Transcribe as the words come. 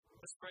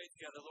Let's pray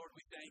together. Lord,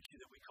 we thank you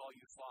that we call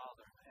you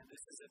Father. And this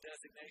is a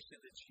designation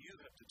that you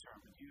have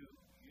determined. You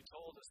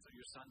told us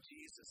through your Son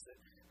Jesus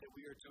that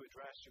we are to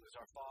address you as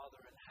our Father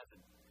in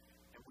heaven.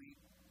 And we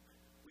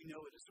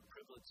know it is a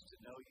privilege to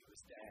know you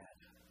as Dad.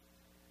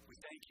 We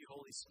thank you,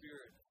 Holy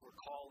Spirit, for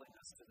calling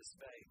us to this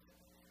faith.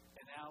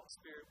 And now,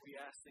 Spirit, we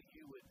ask that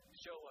you would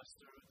show us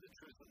through the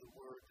truth of the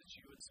Word that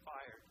you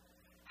inspired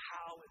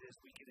how it is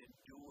we can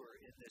endure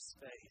in this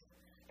faith.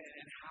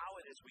 And how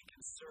it is we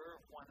can serve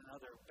one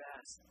another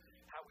best,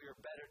 how we are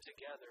better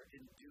together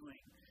in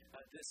doing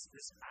this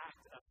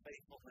act of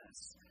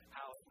faithfulness,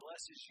 how it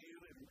blesses you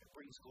and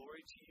brings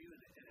glory to you,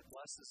 and it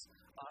blesses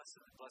us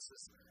and it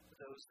blesses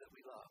those that we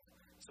love.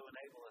 So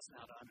enable us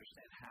now to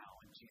understand how,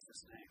 in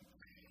Jesus' name.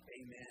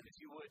 Amen. If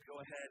you would,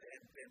 go ahead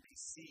and be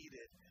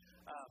seated.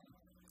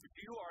 If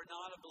you are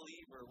not a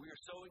believer, we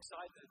are so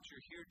excited that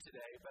you're here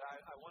today, but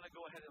I want to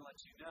go ahead and let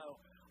you know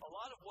a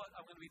lot of what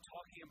I'm going to be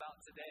talking about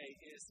today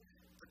is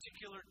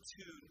particular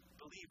to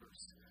believers.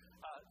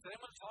 Today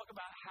I'm going to talk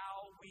about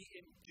how we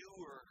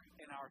endure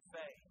in our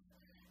faith.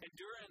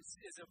 Endurance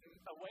is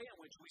a way in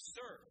which we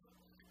serve.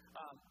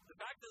 The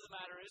fact of the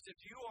matter is, if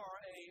you are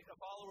a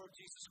follower of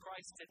Jesus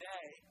Christ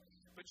today,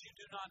 but you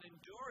do not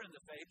endure in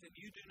the faith, and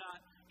you do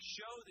not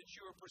show that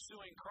you are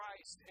pursuing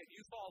Christ, and you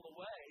fall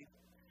away,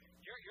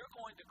 you're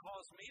going to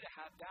cause me to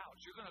have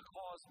doubts. You're going to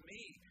cause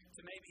me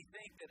to maybe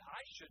think that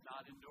I should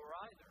not endure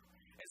either.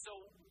 And so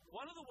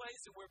one of the ways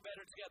that we're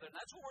better together, and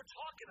that's what we're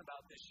talking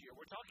about this year.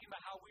 We're talking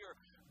about how we are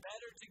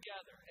better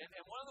together.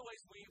 And one of the ways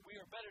we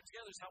are better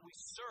together is how we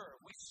serve.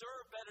 We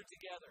serve better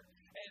together.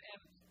 And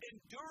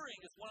enduring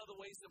is one of the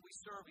ways that we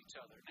serve each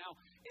other. Now,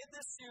 in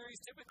this series,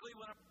 typically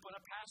when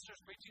a pastor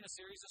is preaching a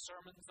series of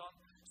sermons on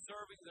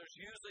serving, there's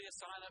usually a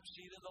sign-up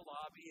sheet in the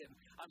lobby, and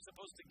I'm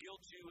supposed to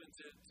guilt you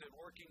into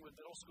working with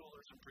middle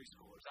schoolers and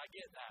preschoolers. I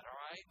get that, all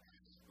right?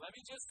 Let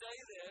me just say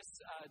this,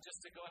 just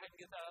to go ahead and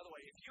get that out of the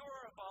way. If you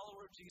are a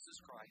follower of Jesus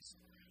Christ,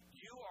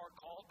 you are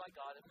called by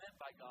God and meant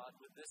by God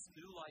with this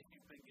new life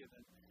you've been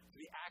given to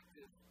be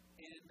active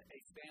in a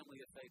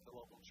family of faith, a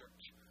local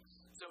church.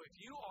 So if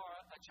you are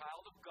a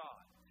child of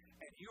God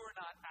and you are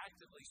not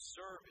actively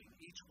serving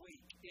each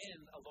week in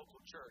a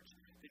local church,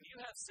 then you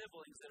have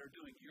siblings that are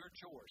doing your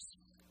chores,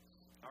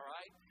 all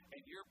right?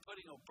 And you're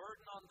putting a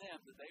burden on them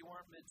that they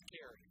weren't meant to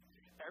carry.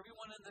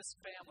 Everyone in this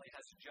family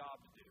has a job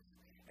to do.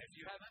 If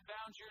you haven't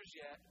found yours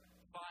yet,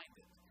 find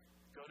it.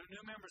 Go to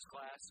new members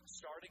class,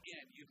 start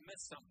again. You've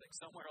missed something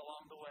somewhere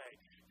along the way.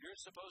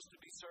 You're supposed to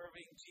be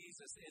serving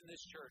Jesus in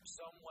this church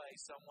some way,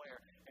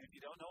 somewhere. And if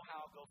you don't know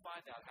how, go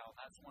find out how.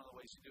 That's one of the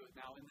ways you do it.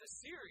 Now, in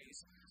this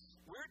series,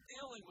 we're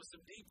dealing with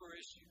some deeper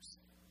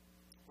issues.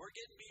 We're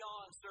getting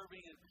beyond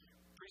serving in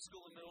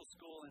preschool and middle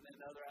school and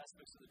other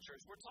aspects of the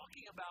church. We're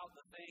talking about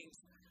the things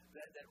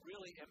that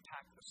really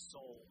impact the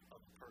soul of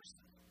a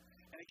person.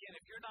 And again,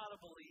 if you're not a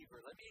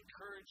believer, let me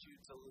encourage you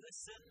to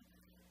listen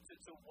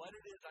to what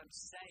it is I'm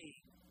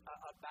saying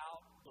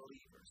about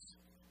believers,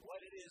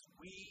 what it is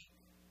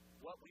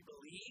what we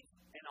believe,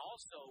 and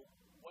also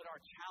what our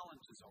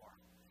challenges are,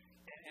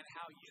 and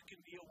how you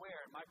can be aware.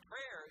 And my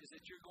prayer is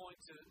that you're going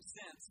to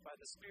sense by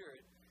the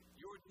Spirit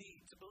your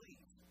need to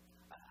believe.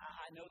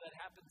 I know that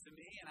happened to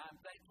me, and I'm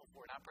thankful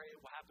for it. I pray it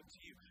will happen to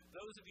you.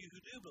 Those of you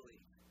who do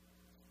believe,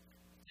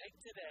 take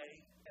today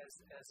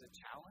as a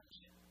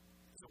challenge,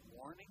 as a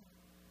warning,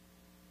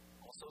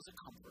 also as a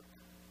comfort.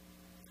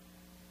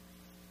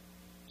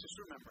 Just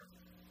remember,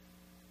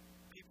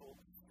 people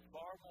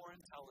far more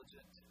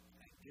intelligent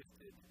and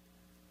gifted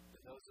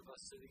than those of us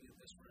sitting in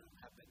this room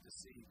have been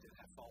deceived and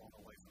have fallen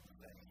away from the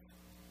faith.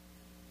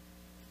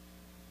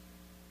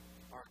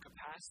 Our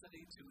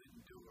capacity to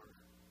endure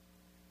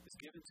is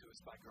given to us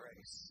by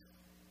grace,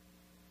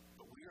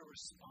 but we are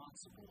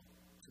responsible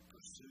to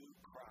pursue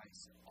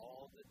Christ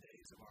all the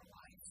days of our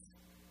life.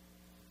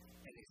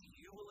 And if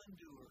you will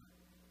endure,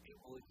 it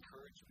will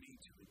encourage me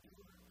to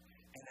endure.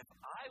 And if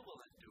I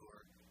will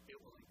endure, it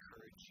will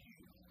encourage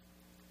you.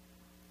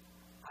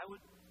 I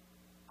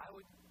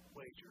would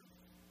wager,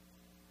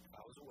 if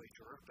I was a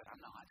wagerer, but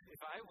I'm not.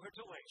 If I were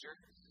to wager,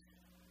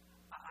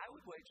 I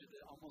would wager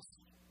that almost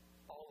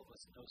all of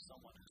us know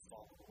someone who's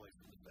fallen away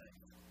from the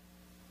faith.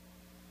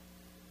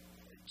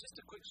 Just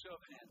a quick show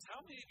of hands.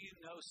 How many of you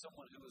know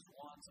someone who was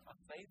once a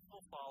faithful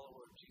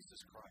follower of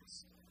Jesus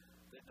Christ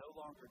that no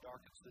longer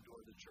darkens the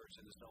door of the church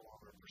and is no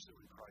longer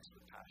pursuing Christ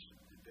with passion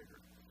and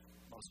vigor?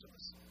 Most of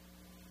us.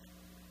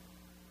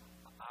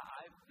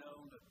 I've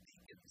known of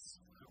deacons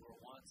who were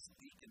once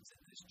deacons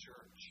in this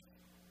church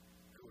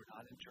who are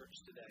not in church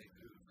today,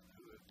 who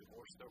have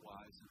divorced their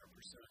wives and are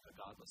pursuing a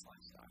godless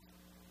lifestyle.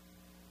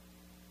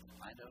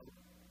 I know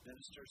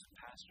ministers and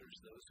pastors,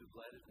 those who've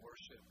led in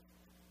worship,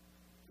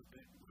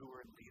 who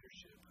are in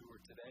leadership, who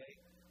are today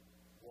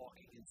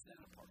walking in sin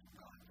apart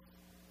from God.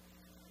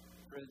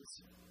 Friends,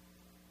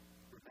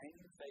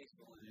 remaining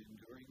faithful and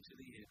enduring to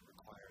the end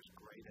requires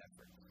great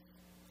effort.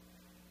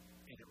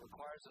 And it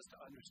requires us to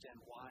understand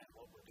why and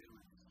what we're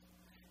doing.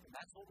 And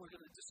that's what we're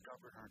going to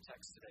discover in our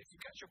text today. If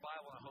you've got your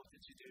Bible, and I hope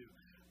that you do,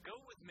 Go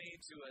with me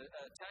to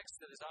a text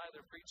that is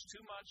either preached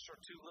too much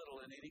or too little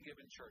in any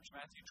given church,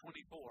 Matthew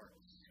 24.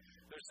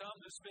 There's some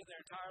who spend their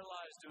entire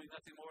lives doing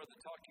nothing more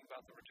than talking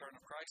about the return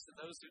of Christ, and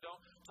those who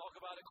don't talk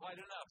about it quite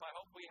enough. I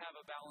hope we have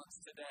a balance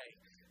today,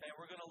 and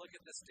we're going to look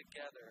at this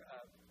together.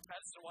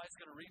 Pastor White's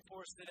going to read for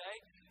us today.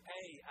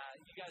 Hey,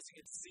 you guys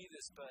get to see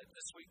this, but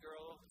the sweet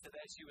girl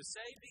today, she was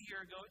saved a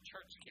year ago at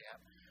church camp,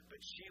 but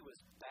she was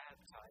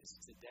baptized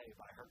today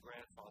by her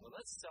grandfather.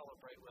 Let's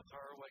celebrate with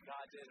her what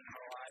God did in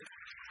her life.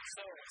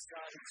 So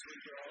exciting,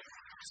 sweet girl.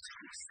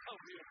 So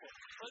beautiful.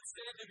 Let's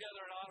stand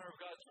together in honor of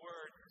God's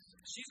word.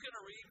 She's going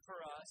to read for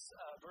us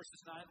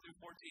verses 9 through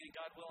 14, and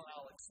God willing,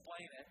 I'll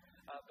explain it.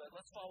 But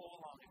let's follow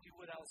along. If you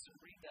would, Allison,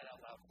 read that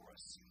out loud for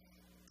us.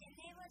 And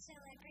they will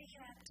deliver you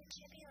up to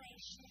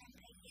tribulation and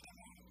put you to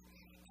death,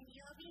 and you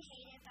will be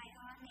hated by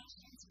all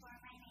nations for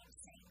my name's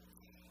sake.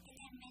 And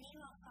then many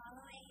will fall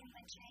away and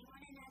betray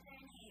one another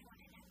and hate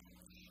one another.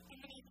 And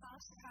many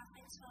false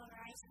prophets will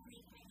rise and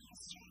lead many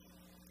astray.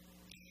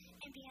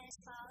 And because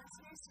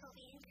lawlessness will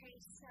be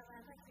increased, the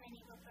love of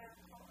many will grow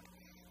cold.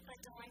 But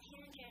the one who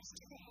endures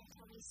to the end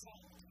will be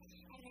saved.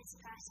 And this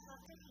gospel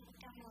of the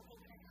kingdom will be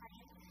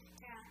proclaimed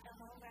throughout the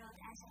whole world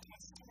as a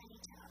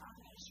testimony to all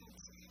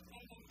nations,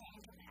 and then the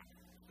end will happen.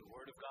 The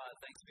word of God.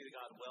 Thanks be to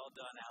God. Well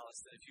done,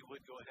 Allison. If you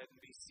would, go ahead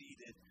and be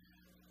seated.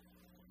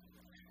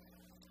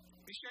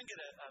 Be sure and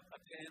get a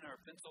pen or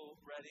a pencil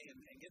ready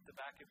and get the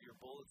back of your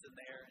bulletin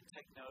there and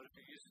take note. If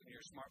you're using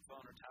your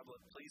smartphone or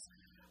tablet, please.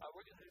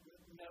 We're going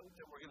to note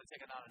that we're going to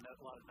take a lot of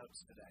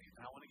notes today.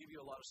 And I want to give you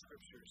a lot of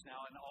scriptures.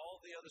 Now, in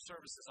all the other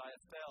services, I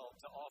have failed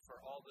to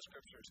offer all the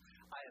scriptures.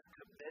 I have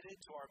committed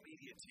to our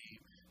media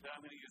team that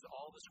I'm going to use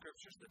all the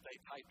scriptures that they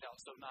typed out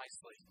so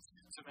nicely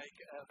to make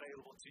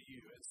available to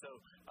you. And so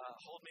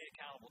hold me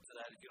accountable to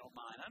that if you don't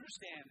mind.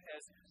 Understand,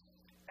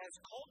 as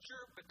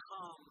culture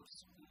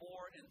becomes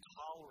more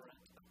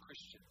intolerant of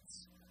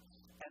Christians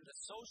and the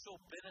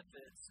social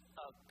benefits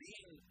of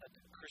being a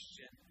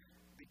Christian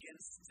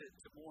begins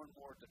to more and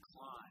more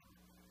decline,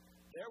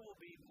 there will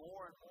be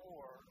more and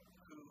more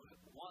who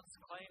once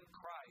claimed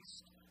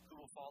Christ who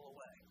will fall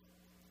away.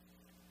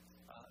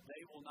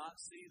 They will not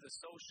see the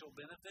social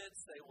benefits.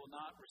 They will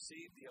not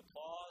receive the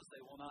applause.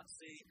 They will not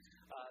see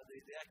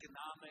the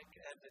economic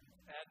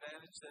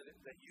advantage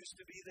that used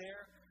to be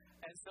there.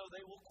 And so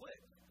they will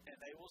quit. And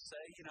they will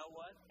say, you know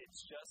what,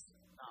 it's just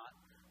not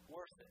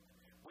worth it.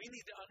 We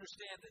need to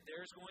understand that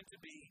there's going to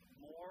be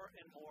more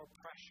and more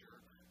pressure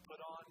put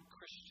on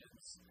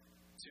Christians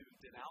to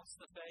denounce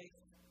the faith,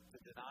 to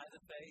deny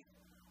the faith,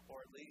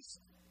 or at least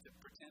to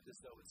pretend as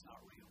though it's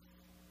not real.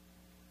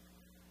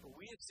 But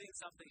we have seen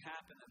something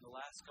happen in the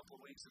last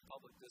couple of weeks of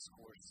public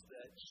discourse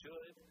that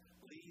should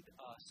lead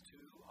us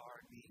to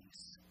our knees.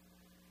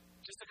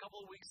 Just a couple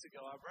of weeks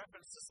ago, I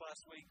referenced this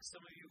last week.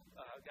 Some of you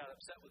got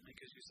upset with me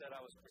because you said I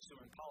was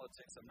pursuing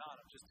politics. I'm not.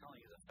 I'm just telling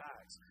you the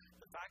facts.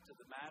 The fact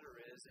of the matter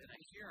is, in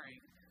a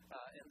hearing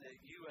in the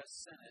U.S.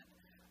 Senate,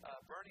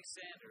 Bernie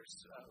Sanders,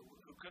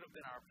 who could have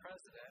been our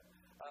president,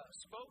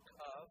 spoke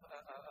of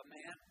a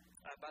man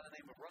by the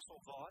name of Russell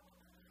Vought,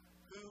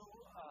 who,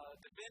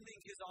 defending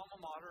his alma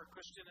mater, a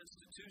Christian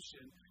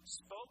institution,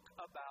 spoke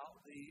about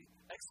the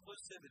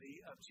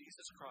exclusivity of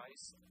Jesus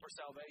Christ for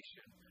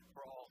salvation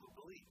for all who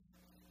believe.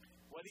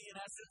 What he in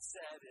essence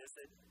said is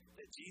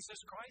that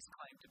Jesus Christ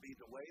claimed to be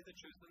the way, the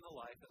truth, and the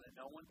life, and that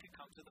no one could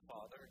come to the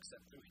Father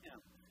except through him.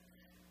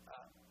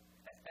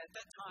 At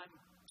that time,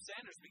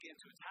 Sanders began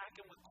to attack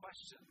him with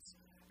questions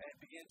and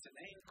began to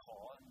name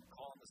call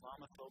him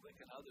Islamophobic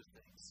and other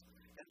things.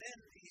 And then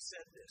he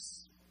said this.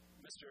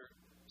 Mr.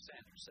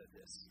 Sanders said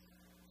this.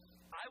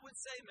 I would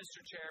say,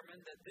 Mr.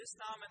 Chairman, that this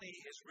nominee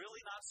is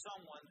really not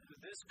someone who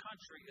this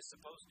country is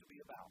supposed to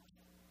be about.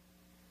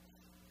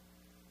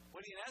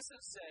 What he in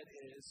essence said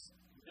is,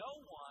 no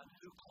one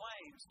who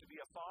claims to be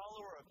a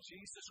follower of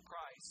Jesus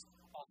Christ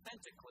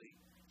authentically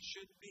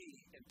should be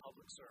in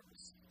public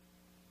service.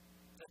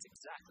 That's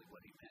exactly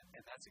what he meant,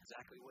 and that's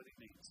exactly what he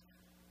means.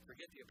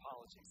 Forget the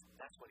apologies.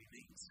 That's what he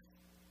means.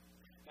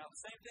 Now,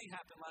 the same thing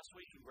happened last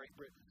week in Great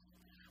Britain.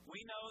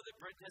 We know that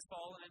Britain has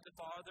fallen into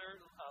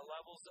farther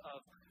levels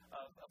of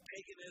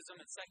paganism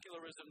and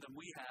secularism than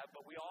we have,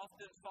 but we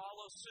often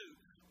follow suit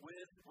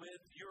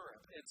with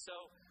Europe. And so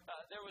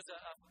there was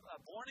a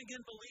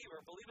born-again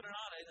believer, believe it or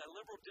not, a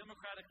liberal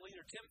Democratic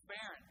leader, Tim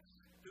Farron,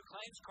 who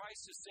claims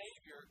Christ as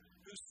Savior,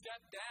 who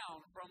stepped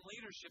down from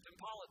leadership in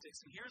politics.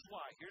 And here's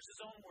why. Here's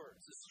his own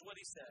words. This is what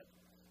he said.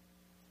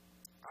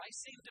 I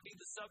seem to be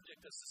the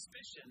subject of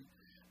suspicion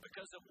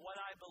because of what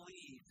I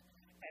believe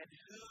and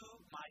who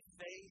my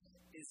faith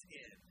is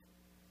in.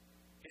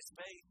 His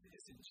faith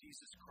is in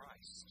Jesus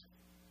Christ.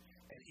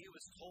 And he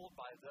was told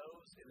by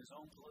those in his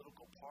own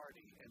political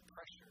party and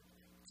pressured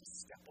to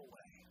step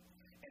away.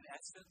 In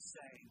essence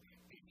saying,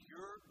 if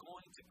you're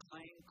going to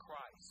claim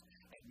Christ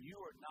and you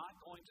are not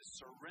going to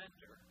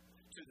surrender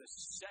to the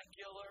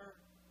secular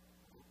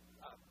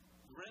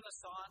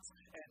renaissance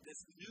and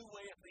this new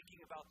way of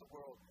thinking about the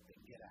world,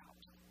 then get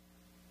out.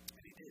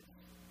 And he did.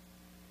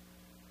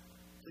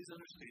 Please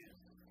understand,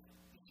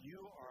 if you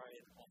are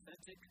an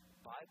authentic,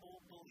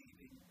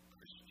 Bible-believing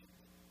Christian,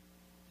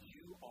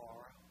 you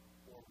are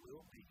or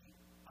will be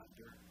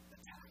under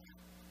attack.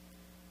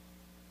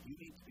 You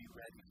need to be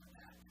ready for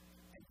that,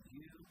 and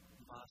you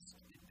must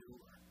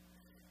endure.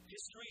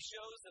 History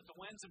shows that the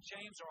winds of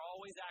change are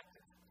always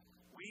active.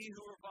 We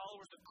who are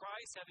followers of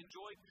Christ have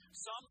enjoyed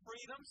some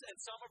freedoms and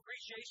some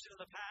appreciation in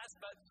the past,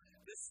 but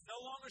this no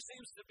longer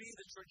seems to be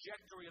the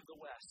trajectory of the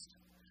West.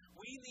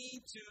 We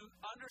need to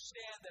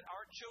understand that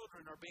our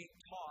children are being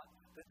taught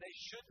that they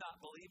should not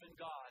believe in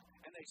God,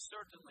 and they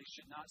certainly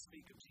should not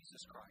speak of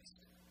Jesus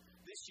Christ.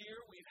 This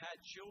year, we've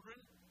had children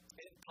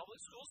in public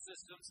school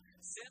systems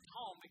sent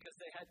home because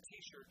they had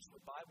T-shirts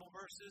with Bible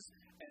verses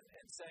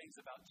and sayings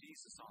about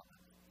Jesus on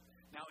them.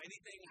 Now,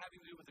 anything having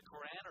to do with the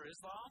Quran or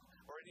Islam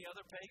or any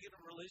other pagan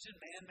religion,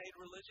 man-made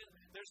religion,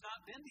 there's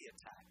not been the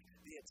attack.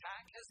 The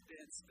attack has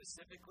been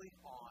specifically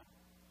on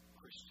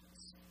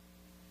Christians.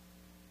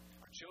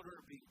 Our children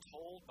are being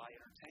told by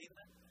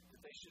entertainment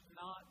that they should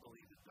not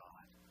believe in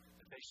God,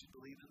 that they should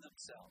believe in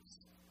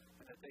themselves,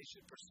 and that they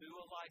should pursue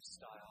a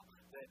lifestyle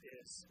that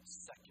is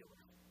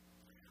secular.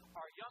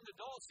 Our young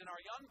adults and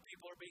our young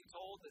people are being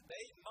told that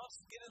they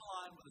must get in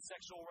line with the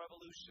sexual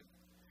revolution.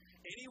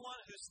 Anyone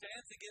who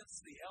stands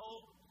against the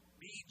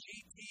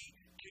LGBT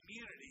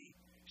community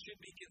should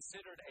be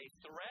considered a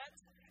threat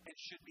and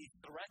should be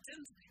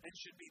threatened and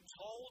should be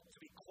told to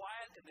be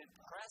quiet and then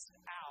pressed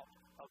out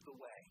of the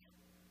way.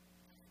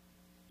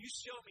 You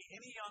show me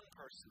any young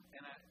person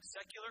in a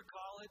secular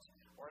college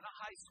or in a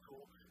high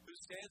school who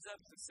stands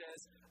up and says,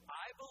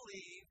 I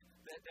believe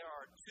that there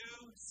are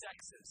two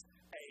sexes,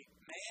 a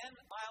man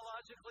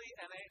biologically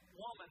and a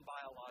woman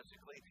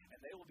biologically, and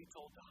they will be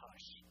told to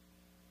hush.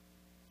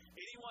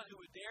 Anyone who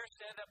would dare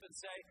stand up and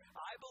say,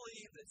 I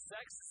believe that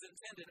sex is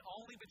intended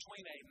only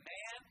between a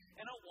man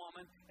and a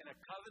woman in a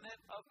covenant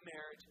of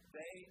marriage,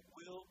 they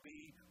will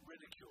be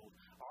ridiculed.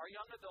 Our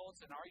young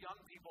adults and our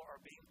young people are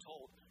being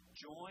told,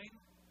 join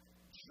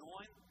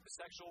the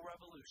sexual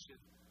revolution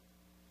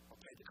or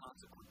pay the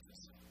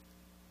consequences.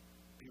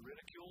 Be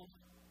ridiculed,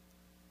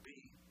 be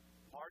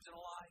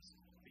marginalized,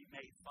 be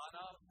made fun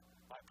of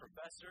by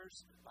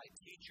professors, by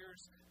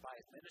teachers, by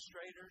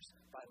administrators,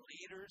 by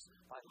leaders,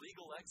 by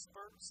legal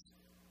experts.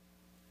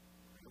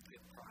 You'll pay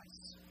a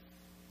price.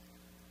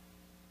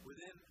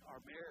 Within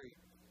our married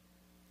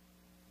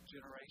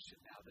generation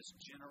now, this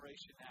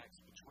Generation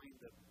X, between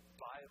the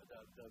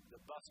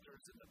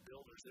busters and the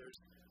builders,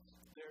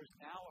 there's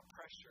now a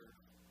pressure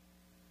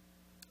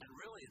and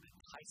really an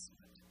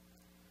enticement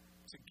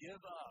to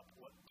give up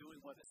doing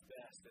what is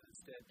best and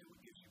instead do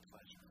what gives you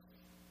pleasure.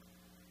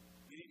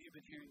 Many of you have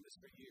been hearing this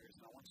for years,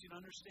 and I want you to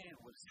understand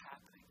what is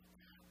happening.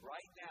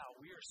 Right now,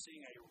 we are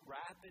seeing a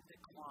rapid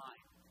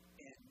decline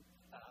in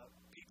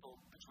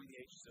people between the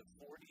ages of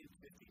 40 and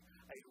 50,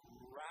 a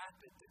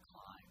rapid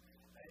decline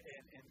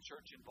in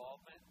church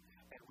involvement,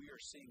 and we are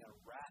seeing a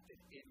rapid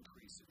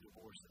increase in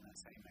divorce in that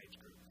same age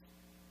group.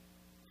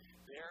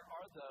 There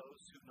are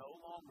those who no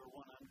longer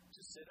want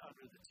to sit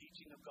under the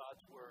teaching of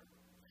God's Word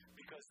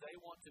because they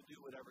want to do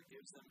whatever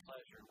gives them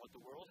pleasure. And what the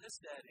world has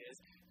said is,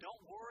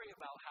 don't worry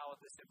about how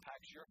this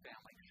impacts your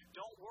family.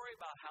 Don't worry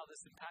about how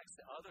this impacts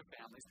the other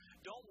families.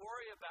 Don't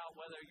worry about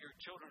whether your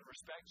children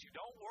respect you.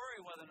 Don't worry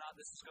whether or not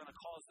this is going to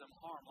cause them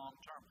harm long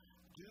term.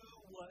 Do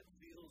what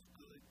feels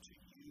good to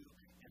you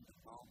in the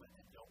moment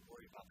and don't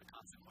worry about the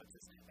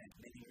consequences. And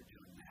many are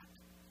doing that.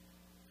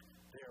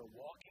 They are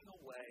walking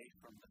away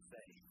from the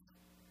faith,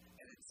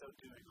 and in so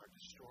doing are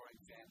destroying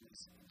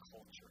families and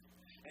culture.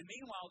 And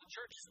meanwhile, the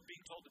church is being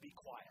told to be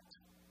quiet.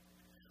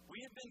 We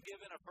have been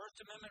given a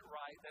First Amendment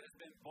right that has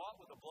been bought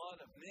with the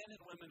blood of men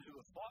and women who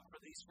have fought for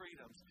these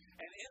freedoms.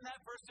 And in that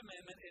First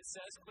Amendment, it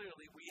says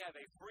clearly we have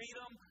a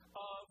freedom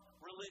of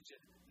religion,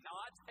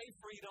 not a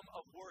freedom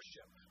of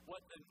worship.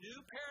 What the new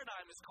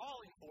paradigm is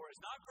calling for is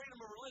not freedom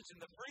of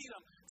religion, the freedom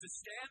to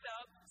stand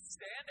up,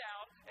 stand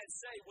out, and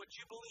say what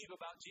you believe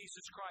about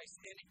Jesus Christ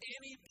in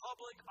any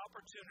public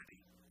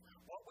opportunity.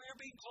 What we're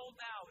being told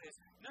now is,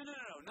 no,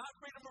 not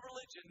freedom of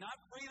religion, not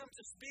freedom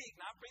to speak,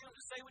 not freedom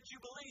to say what you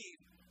believe,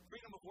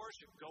 freedom of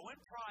worship. Go in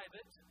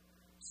private,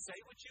 say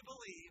what you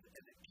believe,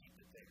 and then keep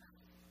it there.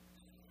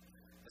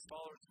 As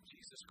followers of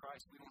Jesus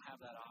Christ, we don't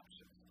have that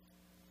option.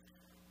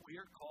 We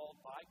are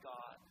called by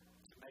God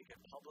to make a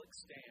public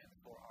stand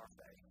for our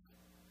faith.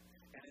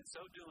 And in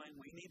so doing,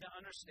 we need to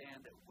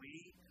understand that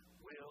we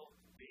will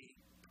be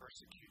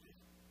persecuted.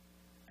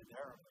 And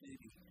there are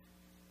many,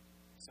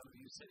 some of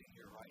you sitting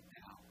here right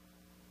now,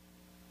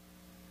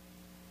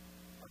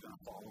 are going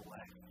to fall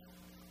away.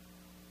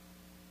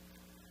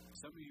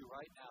 Some of you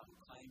right now who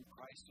claim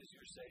Christ as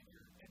your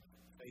Savior and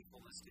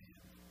faithfulness to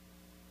Him.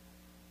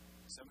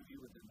 Some of you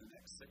within the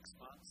next 6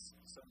 months,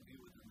 some of you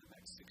within the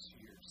next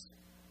 6 years,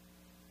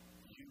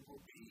 you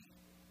will be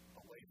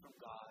away from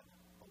God,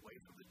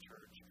 away from the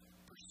church,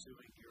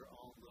 pursuing your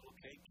own little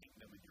cake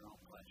kingdom and your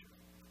own pleasure.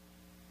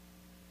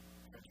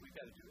 Friends, we've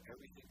got to do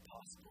everything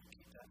possible to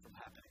keep that from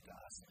happening to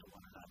us and to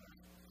one another.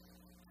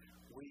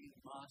 We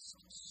must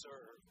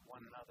serve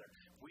one another.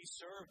 We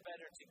serve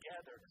better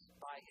together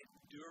by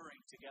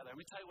enduring together. Let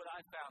me tell you what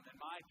I found in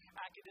my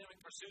academic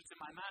pursuits,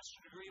 in my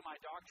master's degree, my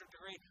doctorate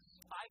degree.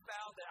 I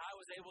found that I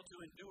was able to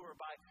endure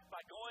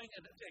by going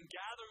and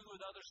gathering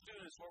with other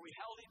students where we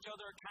held each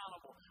other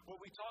accountable,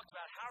 where we talked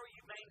about how are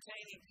you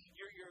maintaining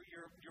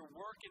your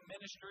work in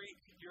ministry,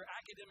 your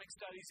academic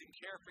studies, and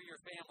care for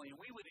your family. And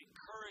we would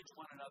encourage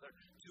one another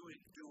to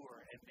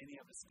endure, and many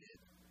of us did.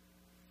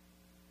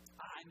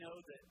 I know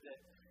that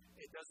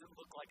it doesn't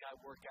look like I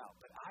work out,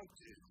 but I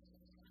do.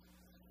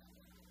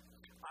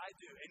 I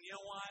do. And you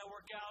know why I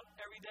work out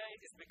every day?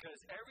 It's because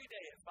every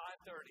day at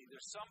 5:30,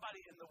 there's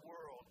somebody in the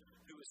world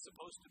who is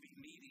supposed to be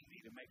meeting me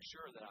to make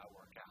sure that I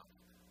work out.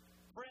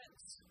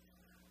 Friends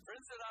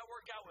that I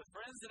work out with,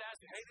 friends that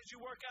ask me, hey, did you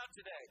work out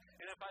today?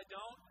 And if I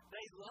don't,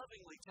 they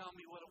lovingly tell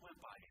me what it went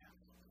by him.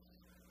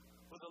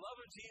 With the love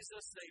of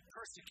Jesus, they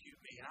persecute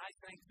me, and I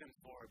thank them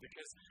for it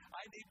because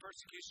I need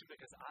persecution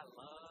because I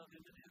love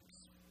M&Ms.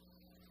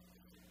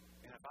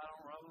 And if I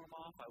don't rub them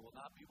off, I will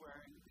not be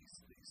wearing these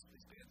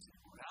pants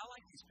anymore. I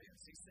like these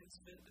pants. These things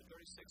fit the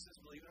 36s,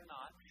 believe it or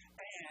not.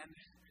 And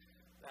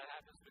that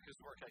happens because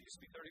workout used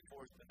to be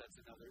 34s, but that's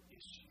another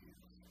issue.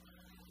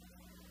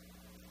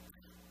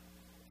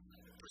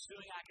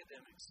 Pursuing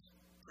academics,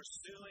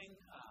 pursuing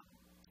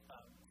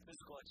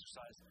physical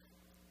exercise,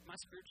 my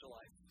spiritual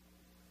life.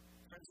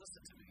 Friends,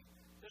 listen to me.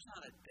 There's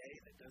not a day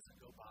that doesn't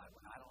go by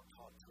when I don't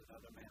talk to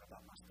another man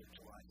about my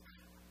spiritual life.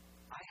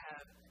 I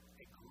have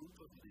a group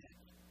of men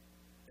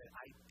that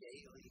I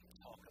daily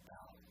talk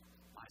about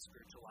my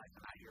spiritual life,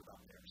 and I hear about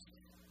theirs.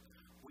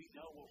 We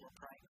know what we're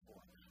praying for.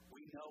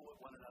 We know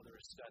what one another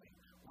is studying.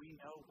 We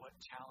know what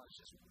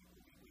challenges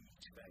we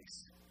each face,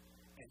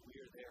 and we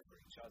are there for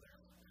each other.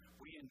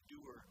 We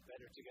endure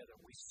better together.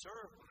 We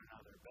serve one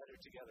another better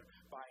together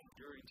by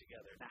enduring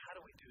together. Now, how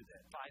do we do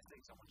that? 5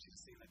 things I want you to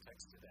see in the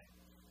text today.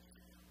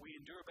 We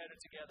endure better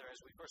together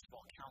as we, first of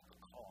all, count the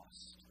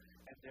cost.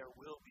 And there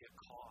will be a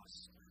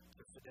cost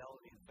to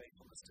fidelity and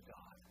faithfulness to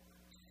God.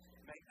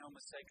 Make no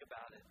mistake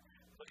about it.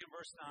 Look at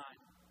verse 9.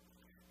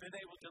 Then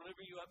they will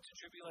deliver you up to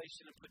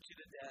tribulation and put you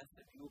to death,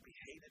 and you will be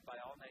hated by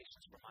all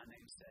nations for my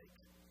name's sake.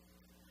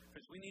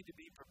 Because we need to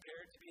be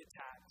prepared to be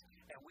attacked,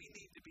 and we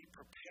need to be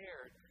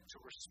prepared to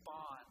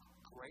respond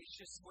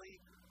graciously,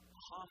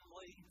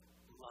 humbly,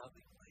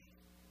 lovingly,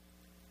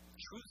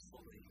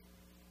 truthfully,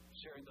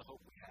 sharing the hope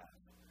we have.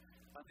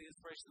 Under the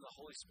inspiration of the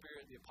Holy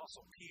Spirit, the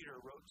Apostle Peter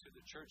wrote to the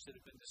church that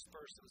had been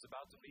dispersed and was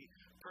about to be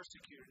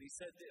persecuted. He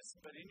said this,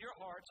 but in your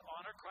hearts,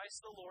 honor Christ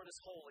the Lord as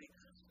holy,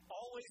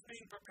 always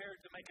being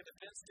prepared to make a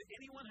defense to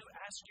anyone who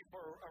asks you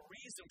for a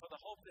reason for the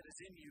hope that is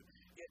in you,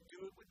 yet do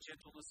it with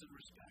gentleness and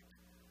respect.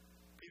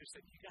 Peter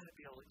said, you got to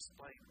be able to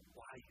explain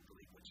why you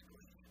believe what you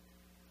believe.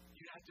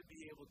 You have to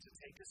be able to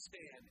take a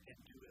stand and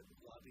do it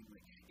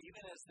lovingly.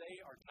 Even as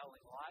they are telling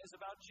lies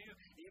about you,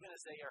 even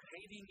as they are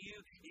hating you,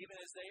 even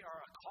as they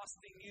are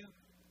accosting you,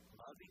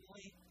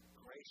 lovingly,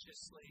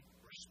 graciously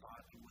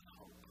responding with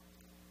hope.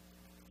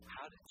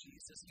 How did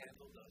Jesus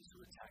handle those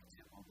who attacked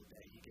him on the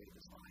day he gave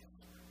his life?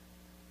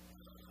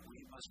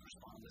 We must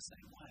respond the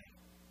same way.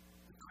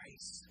 With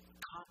grace,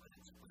 with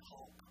confidence, with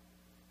hope.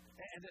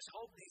 And this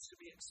hope needs to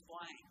be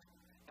explained.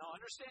 Now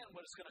understand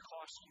what it's going to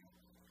cost you.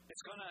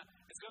 It's going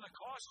to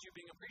cost you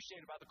being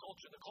appreciated by the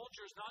culture. The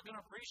culture is not going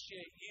to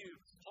appreciate you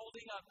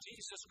holding up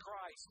Jesus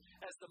Christ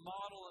as the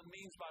model and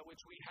means by which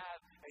we have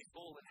a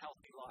full and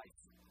healthy life.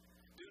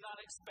 Do not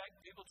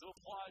expect people to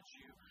applaud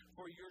you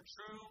for your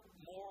true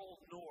moral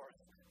north,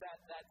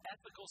 that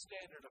ethical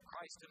standard of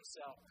Christ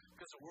himself,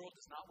 because the world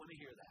does not want to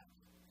hear that.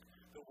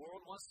 The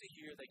world wants to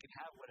hear they can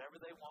have whatever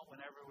they want,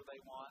 whenever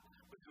they want,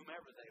 with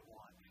whomever they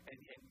want, and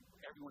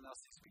everyone else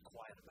needs to be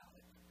quiet about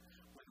it.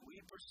 When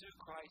we pursue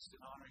Christ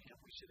and honor him,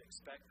 we should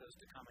expect those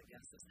to come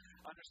against us.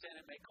 Understand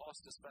it may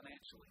cost us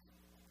financially.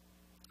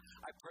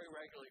 I pray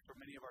regularly for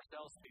many of our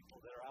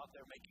salespeople that are out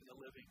there making a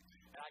living,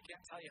 and I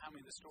can't tell you how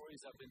many of the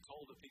stories I've been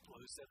told of people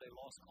who said they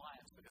lost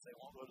clients because they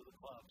won't go to the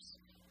clubs,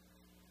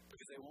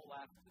 because they won't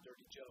laugh at the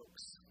dirty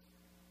jokes,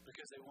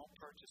 because they won't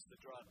purchase the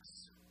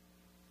drugs.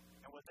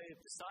 And what they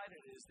have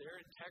decided is their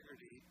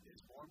integrity is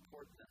more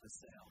important than the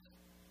sale.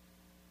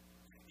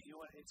 You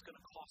know what? It's going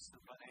to cost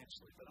them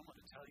financially, but I'm going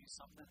to tell you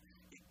something.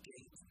 It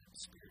gains them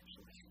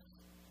spiritually.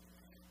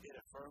 It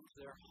affirms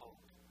their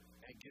hope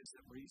and gives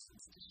them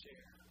reasons to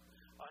share.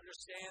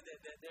 Understand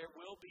that there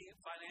will be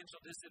financial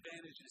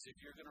disadvantages if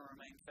you're going to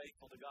remain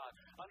faithful to God.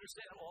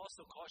 Understand it will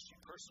also cost you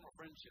personal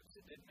friendships.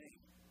 It didn't mean.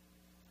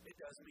 It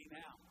does me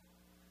now.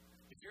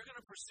 If you're going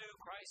to pursue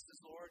Christ as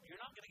Lord, you're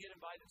not going to get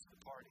invited to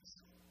the parties.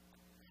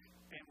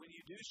 And when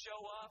you do show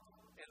up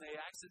and they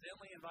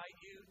accidentally invite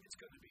you, it's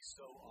going to be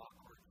so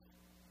awkward.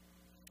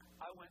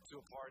 I went to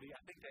a party.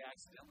 I think they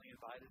accidentally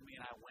invited me,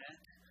 and I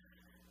went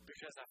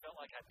because I felt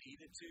like I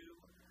needed to.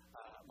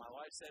 My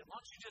wife said, why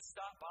don't you just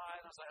stop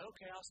by? And I was like,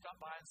 okay, I'll stop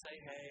by and say,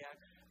 hey,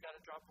 I've got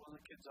to drop one of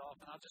the kids off,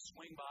 and I'll just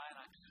swing by. And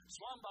I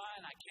swung by,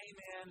 and I came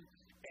in,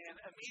 and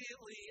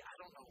immediately, I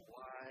don't know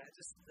why, I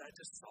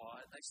just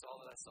saw it. They saw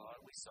that I saw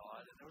it. We saw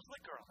it, and there was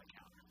liquor on the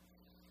counter.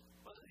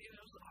 But it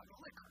was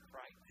liquor,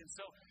 right? And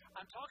so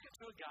I'm talking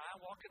to a guy,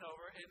 I'm walking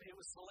over, and it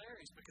was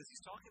hilarious because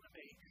he's talking to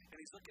me, and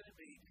he's looking at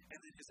me, and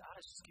then his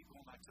eyes just keep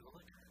going back to the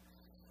liquor.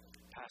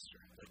 Pastor,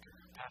 liquor,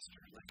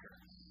 pastor, liquor.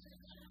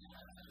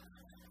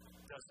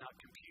 Does not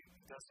compute.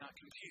 Does not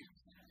compute.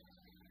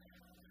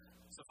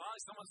 So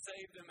finally someone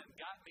saved him and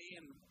got me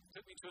and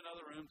took me to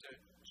another room to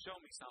show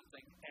me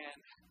something.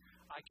 And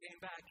I came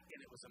back and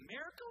it was a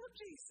miracle of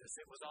Jesus.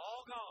 It was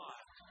all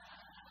gone.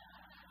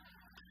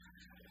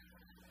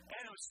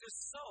 And it was just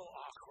so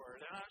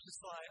awkward. And I was just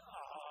like,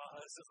 oh,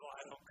 this is why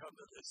I don't come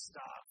to this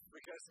stuff.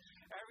 Because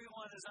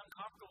everyone is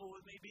uncomfortable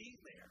with me being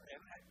there. And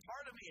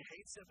part of me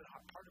hates it, but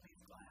part of me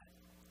is glad.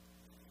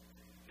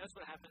 That's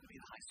what happened to me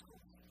in high school.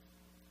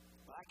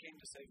 When I came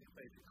to saving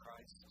faith in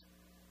Christ,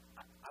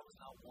 I was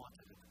not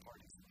wanted at the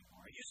parties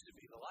anymore. I used to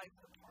be the life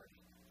of the party.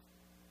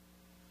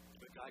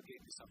 But God gave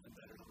me something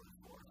better to live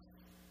for.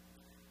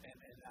 And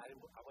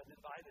I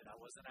wasn't invited. I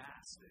wasn't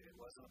asked. It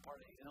wasn't a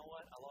party. You know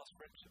what? I lost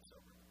friendships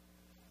over it.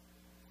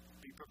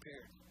 Be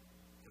prepared.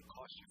 It'll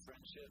cost you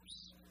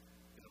friendships.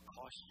 It'll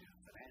cost you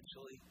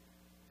financially.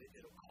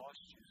 It'll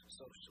cost you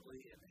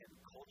socially and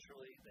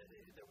culturally.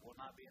 There will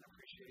not be an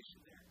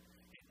appreciation there.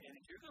 And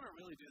if you're going to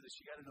really do this,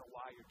 you got to know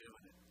why you're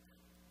doing it.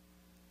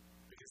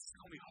 Because it's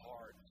going to be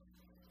hard.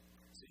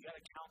 So you got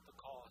to count the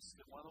cost.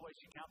 And one of the ways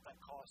you count that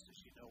cost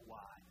is you know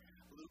why.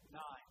 Luke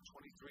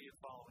 9:23 and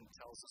following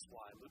tells us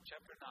why. Luke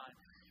chapter 9.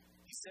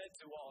 He said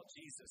to all,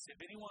 Jesus, if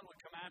anyone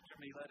would come after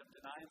me, let him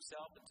deny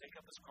himself and take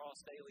up his cross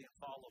daily and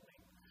follow me.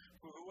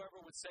 For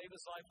whoever would save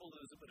his life will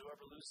lose it, but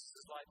whoever loses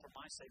his life for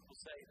my sake will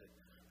save it.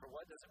 For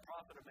what does it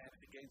profit a man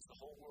if he gains the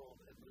whole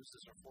world and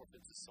loses or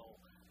forfeits his soul?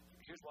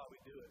 Here's why we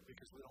do it,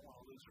 because we don't want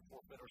to lose or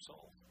forfeit our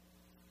soul.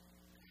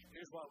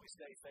 Here's why we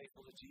stay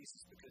faithful to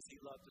Jesus, because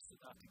he loved us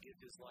enough to give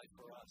his life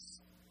for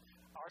us.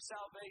 Our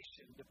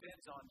salvation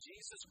depends on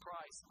Jesus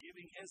Christ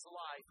giving his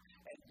life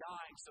and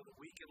dying so that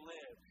we can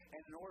live.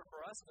 And in order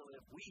for us to live,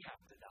 we have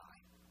to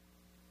die.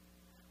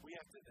 We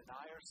have to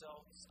deny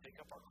ourselves, take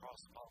up our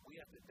cross. We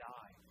have to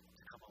die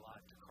to come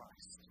alive to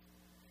Christ.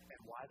 And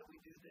why do we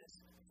do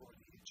this? For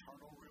the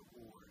eternal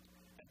reward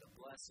and the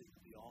blessing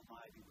of the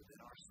Almighty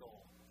within our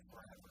soul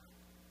forever.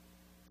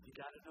 You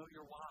got to know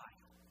your why.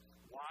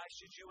 Why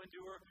should you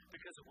endure?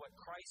 Because of what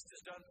Christ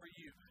has done for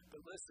you.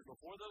 But listen,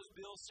 before those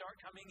bills start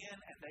coming in,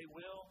 and they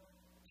will,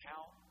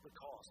 count the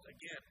cost.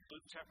 Again,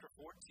 Luke chapter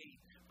 14.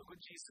 Look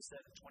what Jesus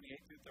said in 28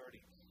 through 30.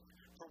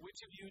 For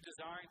which of you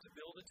desiring to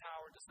build a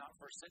tower does not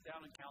first sit down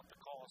and count the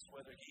cost,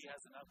 whether he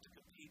has enough to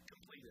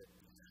complete it?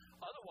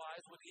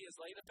 Otherwise, when he has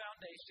laid a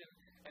foundation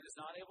and is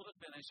not able to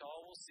finish,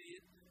 all will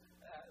see it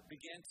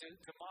begin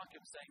to mock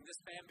him, saying, this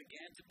man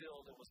began to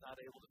build and was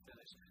not able to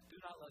finish. Do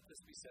not let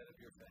this be said of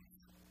your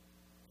faith.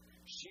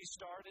 She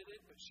started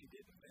it, but she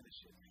didn't finish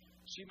it.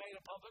 She made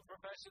a public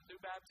profession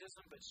through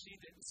baptism, but she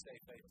didn't stay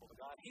faithful to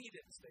God. He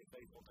didn't stay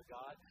faithful to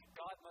God.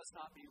 God must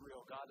not be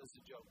real. God is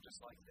a joke,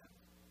 just like them.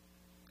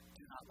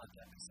 Do not let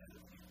that be said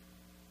of you.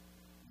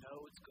 Know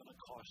it's going to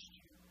cost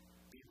you.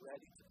 Be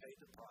ready to pay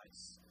the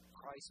price.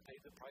 Christ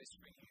paid the price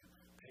for you.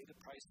 Pay the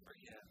price for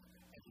him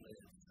and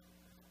live.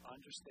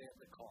 Understand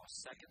the cost.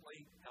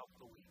 Secondly, help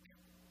the weak.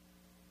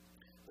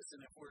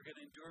 Listen, if we're going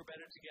to endure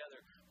better together,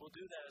 we'll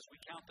do that as we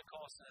count the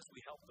cost and as we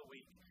help the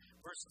weak.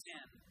 Verse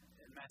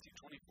 10 in Matthew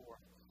 24.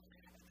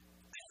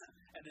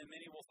 And then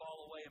many will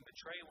fall away and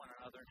betray one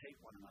another and hate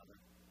one another.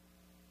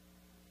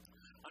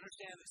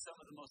 Understand that some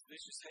of the most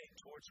vicious hate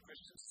towards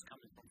Christians is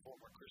coming from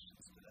former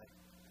Christians today.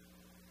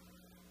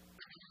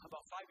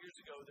 About 5 years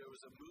ago, there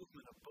was a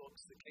movement of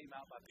books that came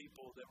out by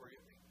people that were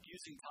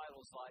using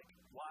titles like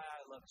Why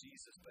I Love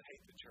Jesus But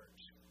Hate the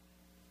Church.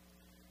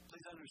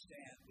 Please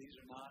understand, these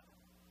are not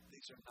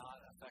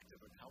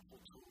effective and helpful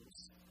tools.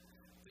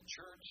 The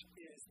church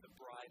is the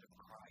bride of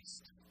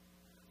Christ.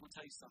 I'm going to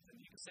tell you something.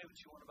 You can say what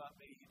you want about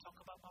me. You talk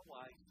about my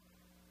wife,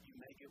 you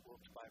may get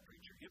whooped by a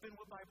preacher. You've been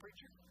whooped by a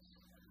preacher?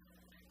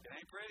 It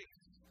ain't pretty.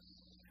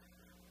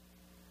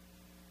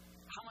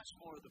 How much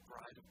more the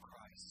bride of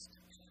Christ?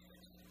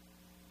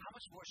 How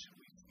much more should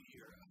we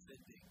fear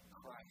offending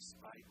Christ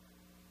by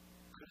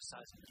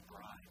criticizing his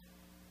bride?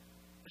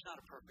 There's not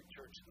a perfect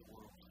church in the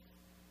world.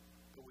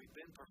 But we've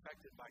been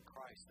perfected by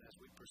Christ. And as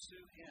we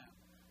pursue him,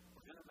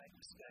 we're going to make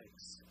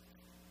mistakes.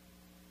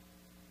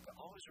 But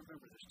always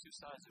remember, there's two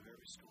sides of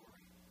every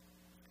story.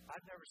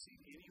 I've never seen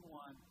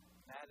anyone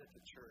mad at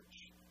the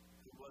church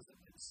who wasn't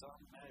in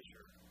some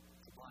measure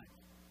to blame.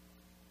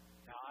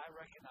 Now, I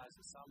recognize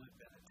that some have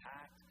been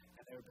attacked,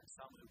 and there have been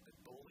some who have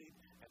been bullied,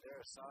 and there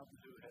are some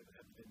who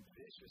have been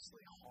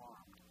viciously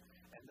harmed.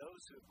 And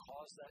those who have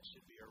caused that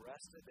should be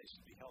arrested, they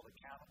should be held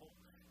accountable,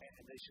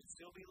 and they should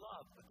still be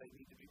loved, but they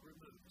need to be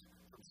removed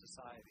from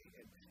society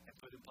and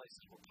put in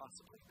places where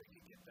possibly they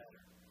can get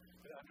better.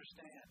 But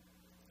understand,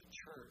 the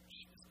church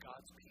is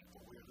God's people.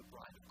 We are the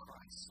bride of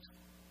Christ.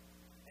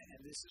 And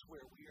this is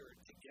where we are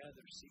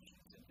together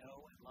seeking to know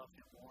and love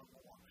him more and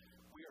more.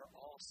 We are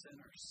all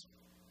sinners.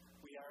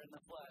 We are in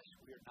the flesh.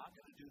 We are not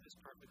going to do this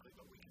perfectly,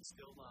 but we can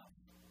still love.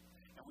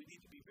 And we need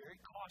to be very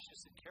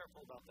cautious and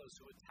careful about those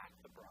who attack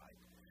the bride.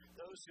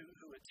 Those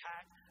who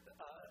attack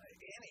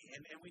any,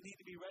 and we need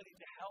to be ready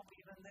to help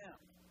even them.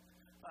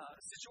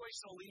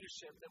 Situational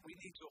leadership that we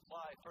need to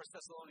apply, 1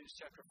 Thessalonians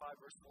chapter 5,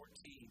 verse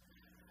 14.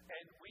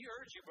 And we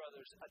urge you,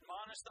 brothers,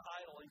 admonish the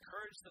idle,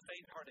 encourage the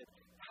faint-hearted,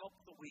 help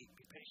the weak,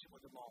 be patient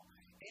with them all.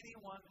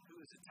 Anyone who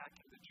is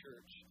attacking the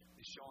church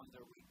is showing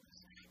their weakness.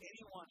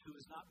 Anyone who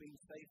is not being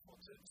faithful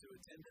to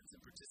attendance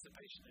and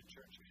participation in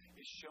church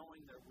is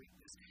showing their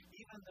weakness.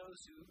 Even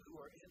those who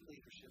are in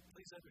leadership,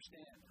 please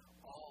understand,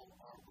 all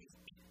are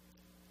weak.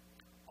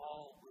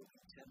 All will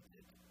be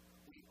tempted.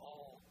 We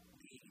all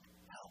need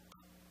help.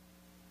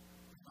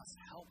 We must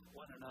help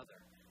one another.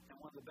 And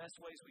one of the best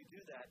ways we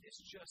do that is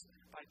just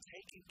by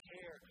taking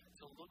care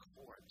to look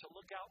for it, to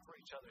look out for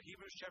each other.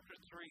 Hebrews chapter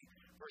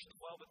 3, verse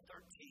 12 and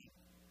 13.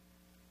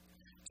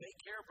 Take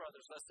care,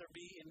 brothers, lest there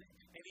be in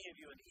any of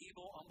you an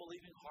evil,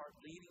 unbelieving heart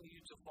leading you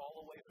to fall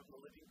away from the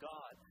living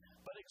God.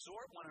 But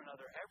exhort one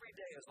another every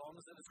day, as long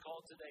as it is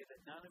called today,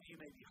 that none of you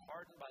may be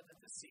hardened by the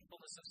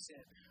deceitfulness of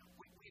sin.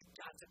 We've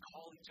got to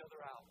call each other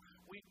out.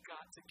 We've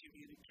got to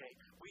communicate.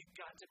 We've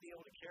got to be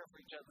able to care for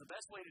each other. The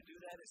best way to do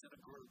that is in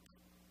a group.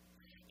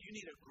 You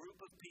need a group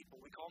of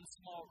people. We call them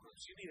small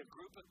groups. You need a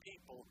group of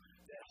people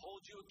that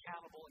hold you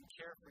accountable and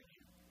care for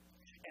you.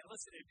 And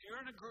listen, if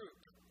you're in a group,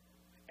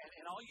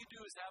 and all you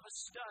do is have a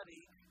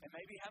study, and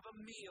maybe have a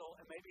meal,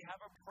 and maybe have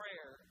a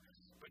prayer,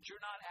 but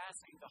you're not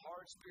asking the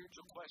hard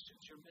spiritual questions,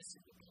 you're missing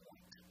the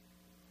point.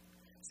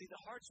 See,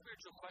 the hard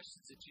spiritual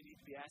questions that you need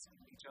to be asking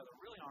each other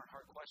really aren't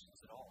hard questions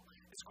at all.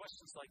 It's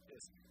questions like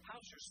this: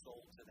 how's your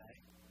soul today?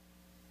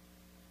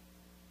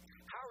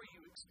 How are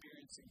you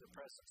experiencing the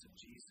presence of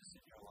Jesus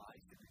in your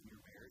life, and in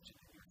your marriage, and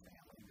in your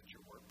family, and at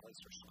your workplace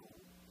or school?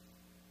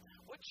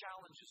 What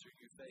challenges are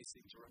you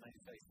facing to remain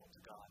faithful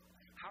to God?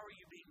 How are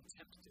you being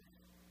tempted?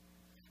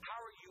 How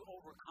are you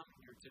overcoming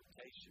your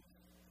temptation?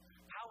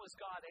 How is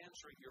God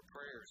answering your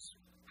prayers?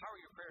 How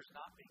are your prayers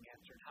not being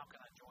answered? How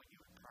can I join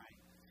you in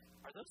praying?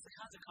 Are those the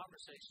kinds of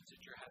conversations that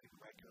you're having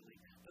regularly?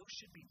 Those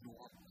should be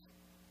normal.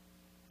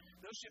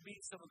 Those should be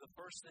some of the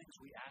first things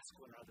we ask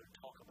one another,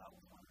 talk about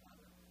with one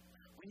another.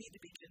 We need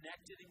to be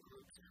connected in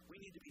groups.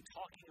 We need to be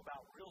talking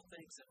about real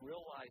things in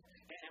real life.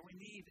 And we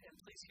need, and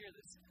please hear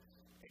this,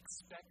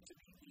 expect to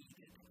be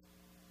needed.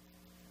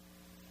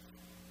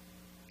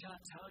 Can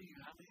I tell you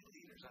how many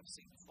leaders I've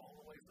seen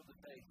fall away from the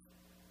faith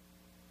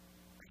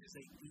because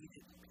they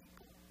needed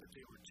people, but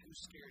they were too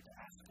scared to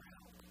ask for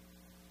help.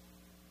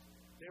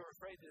 They were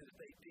afraid that if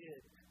they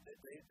did,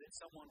 that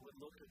someone would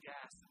look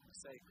aghast and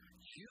would say,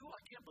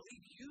 I can't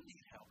believe you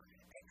need help.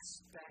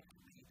 Expect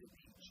me to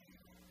need you.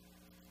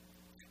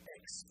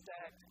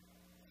 Expect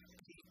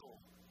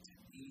people to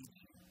need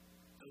you.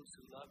 Those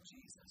who love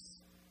Jesus.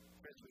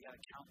 Friends, we got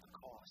to count the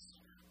cost.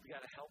 We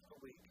got to help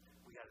the weak.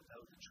 We got to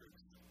know the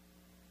truth.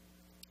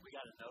 We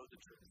got to know the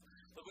truth.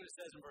 Look what it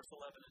says in verse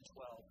 11 and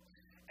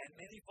 12. And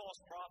many false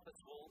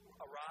prophets will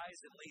arise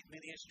and lead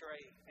many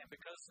astray. And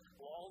because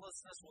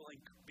lawlessness will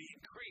be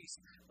increased,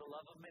 the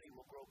love of many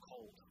will grow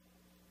cold.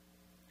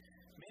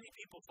 Many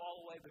people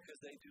fall away because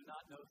they do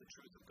not know the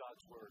truth of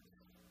God's word.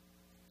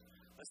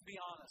 Let's be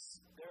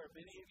honest. There are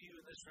many of you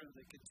in this room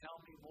that can tell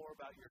me more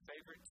about your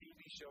favorite TV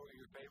show or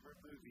your favorite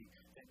movie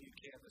than you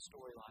can the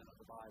storyline of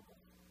the Bible.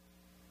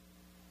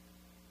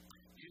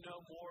 You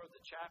know more of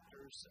the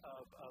chapters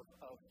of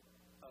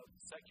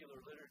secular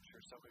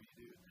literature, some of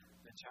you do,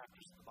 than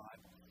chapters of the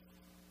Bible.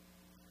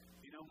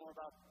 You know more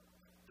about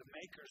the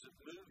makers of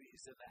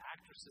movies and the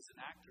actresses and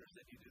actors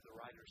than you do the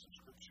writers of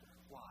Scripture.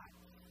 Why?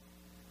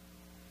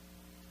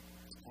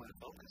 It's a point of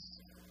focus.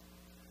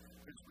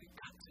 Because we've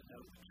got to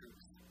know the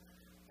truth.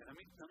 And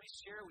let me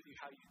share with you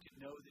how you can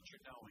know that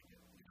you're knowing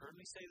it. You've heard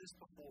me say this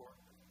before.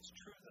 It's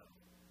true, though.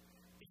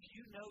 If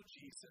you know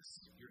Jesus,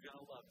 you're going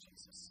to love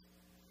Jesus.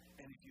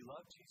 And if you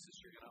love Jesus,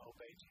 you're going to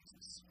obey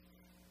Jesus.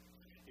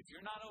 If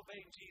you're not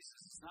obeying Jesus,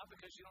 it's not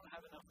because you don't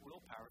have enough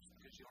willpower, it's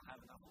because you don't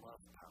have enough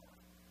love power.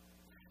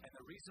 And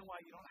the reason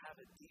why you don't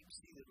have a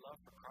deep-seated love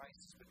for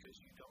Christ is because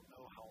you don't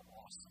know how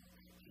awesome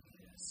He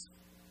is.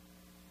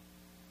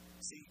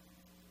 See,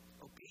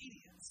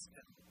 obedience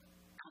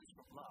comes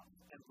from love,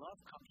 and love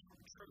comes from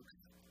truth.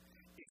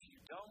 If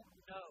you don't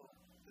know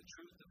the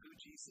truth of who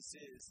Jesus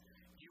is,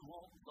 you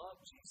won't love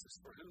Jesus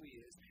for who He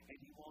is, and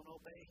you won't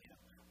obey Him.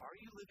 Are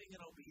you living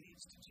in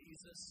obedience to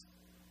Jesus?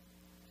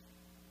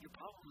 Your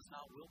problem is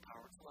not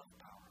willpower, it's love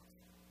power.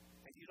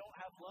 And you don't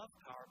have love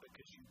power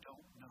because you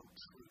don't know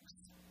truth.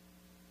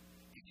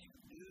 If you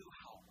knew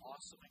how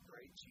awesome and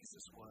great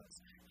Jesus was,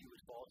 you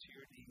would fall to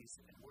your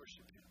knees and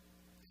worship Him.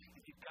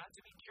 And you've got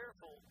to be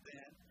careful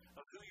then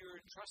of who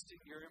you're entrusting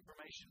your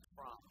information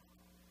from.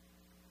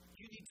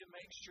 You need to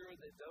make sure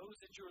that those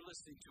that you're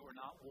listening to are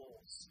not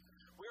wolves.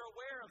 We're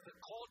aware of the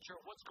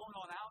culture, of what's going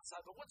on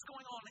outside, but what's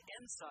going on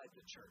inside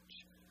the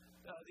church?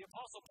 The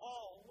Apostle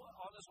Paul,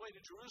 on his way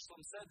to Jerusalem,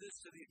 said this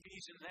to the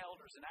Ephesian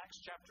elders in Acts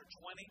chapter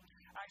 20,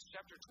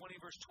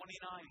 verse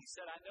 29. He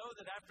said, I know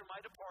that after my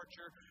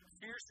departure,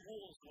 fierce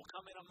wolves will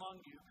come in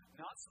among you,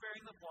 not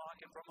sparing the flock,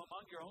 and from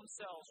among your own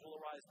selves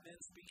will arise men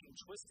speaking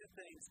twisted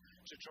things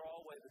to draw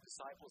away the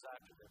disciples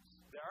after them.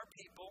 There are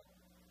people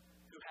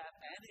who have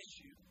an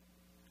issue,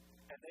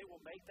 and they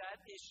will make that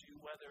issue,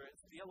 whether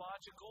it's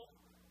theological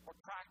or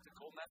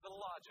practical,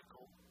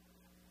 methodological,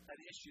 an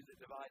issue that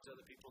divides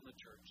other people in the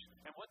church.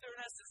 And what they're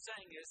in essence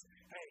saying is,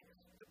 hey,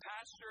 the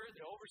pastor,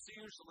 the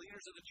overseers, the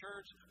leaders of the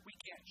church, we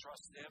can't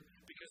trust them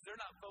because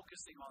they're not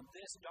focusing on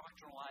this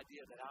doctrinal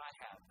idea that I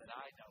have, that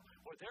I know.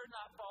 Or they're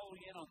not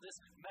following in on this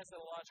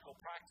methodological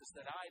practice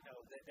that I know,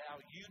 that now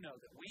you know,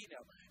 that we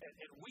know.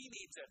 And we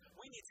need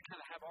to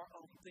kind of have our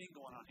own thing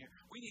going on here.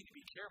 We need to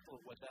be careful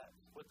of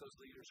what those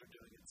leaders are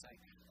doing and saying.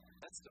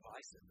 That's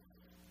divisive.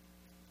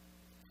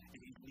 And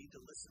you need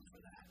to listen for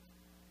that.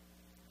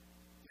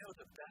 You know,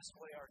 the best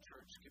way our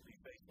church can be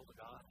faithful to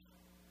God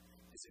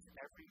is if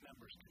every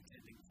member is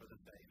contending for the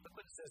faith. Look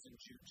what it says in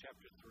Jude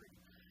chapter 3.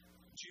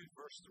 Jude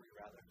verse 3,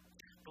 rather.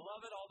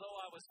 Beloved, although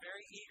I was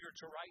very eager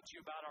to write to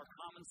you about our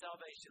common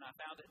salvation, I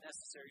found it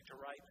necessary to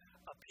write,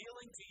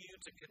 appealing to you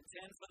to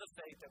contend for the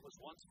faith that was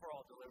once for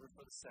all delivered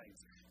for the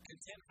saints.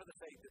 Contend for the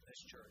faith in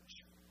this church.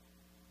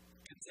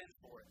 Contend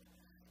for it.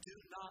 Do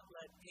not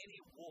let any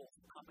wolf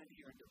come in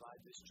here and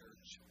divide this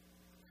church.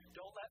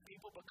 Don't let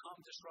people become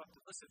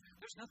disruptive. Listen,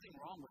 there's nothing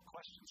wrong with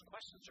questions.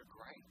 Questions are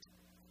great.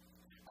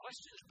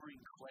 Questions bring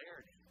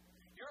clarity.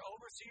 Your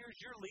overseers,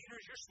 your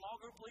leaders, your small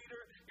group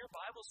leader, your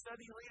Bible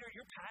study leader,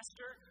 your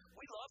pastor,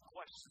 we love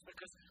questions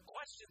because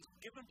questions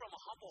given from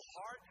a humble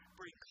heart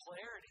bring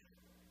clarity.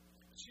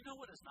 But you know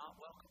what is not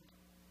welcomed?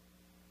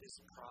 Is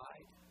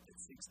pride that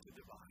seeks to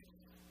divide.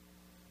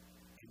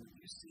 And when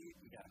you see it,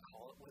 you've got to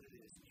call it what it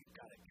is. You've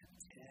got to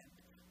contend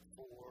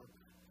for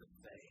the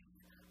faith.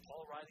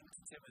 Paul writing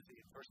to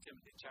Timothy in 1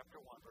 Timothy chapter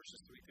 1, verses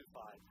 3 through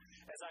 5.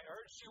 As I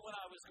urged you when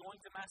I was going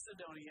to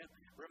Macedonia,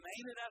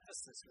 remain at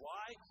Ephesus.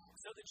 Why?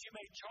 So that you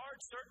may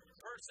charge certain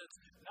persons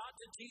not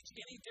to teach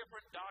any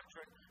different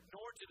doctrine,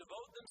 nor to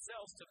devote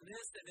themselves to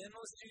missed and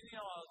endless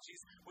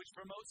genealogies, which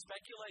promote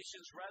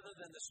speculations rather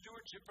than the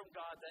stewardship from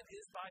God that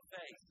is by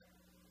faith.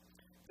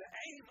 The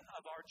aim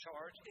of our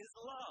charge is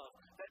love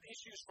that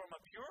issues from a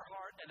pure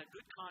heart and a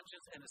good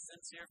conscience and a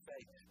sincere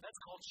faith.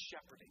 That's called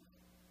shepherding.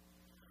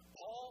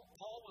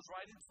 Paul was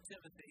writing to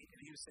Timothy, and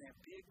he was saying,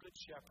 be a good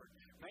shepherd.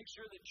 Make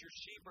sure that your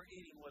sheep are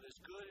eating what is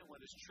good and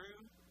what is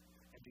true,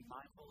 and be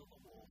mindful of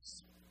the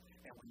wolves.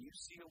 And when you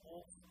see a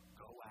wolf,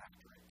 go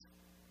after it.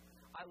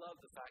 I love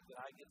the fact that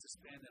I get to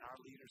spend, and our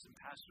leaders and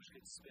pastors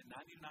get to spend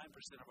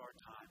 99% of our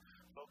time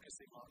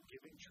focusing on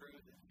giving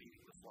truth and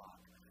feeding the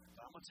flock.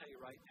 But I'm going to tell you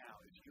right now,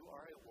 if you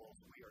are a wolf,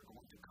 we are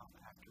going to come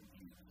after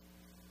you.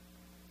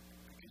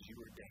 Because you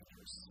are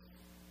dangerous.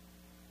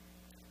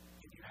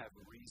 And you have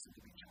a reason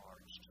to be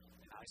charged.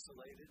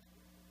 Isolated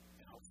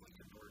and hopefully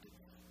converted.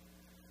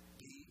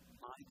 Be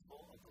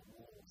mindful of the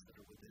wolves that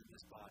are within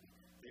this body.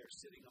 They are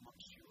sitting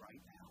amongst you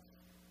right now.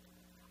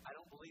 I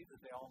don't believe that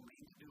they all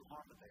mean to do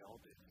harm, but they all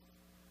do.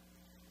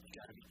 You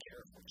got to be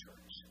careful,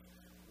 church.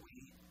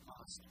 We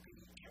must be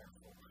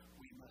careful.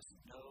 We must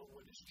know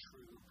what is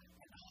true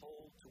and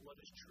hold to what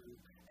is true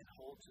and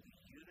hold to the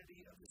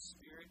unity of the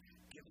Spirit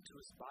given to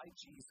us by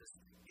Jesus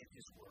in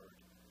His Word.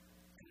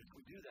 And if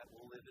we do that,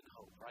 we'll live in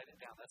hope. Write it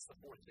down. That's the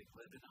fourth thing.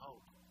 Live in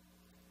hope.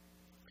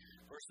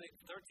 Verse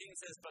 13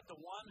 says, but the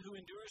one who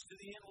endures to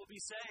the end will be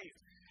saved.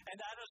 And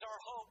that is our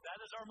hope. That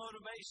is our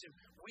motivation.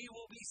 We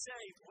will be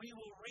saved. We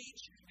will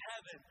reach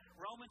heaven.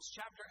 Romans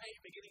chapter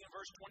 8, beginning in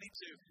verse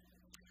 22.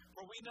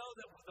 For we know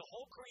that the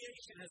whole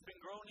creation has been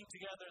groaning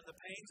together in the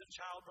pains of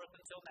childbirth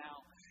until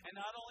now. And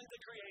not only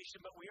the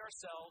creation, but we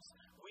ourselves,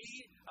 we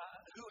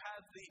who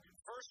have the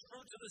first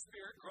fruits of the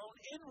Spirit, groan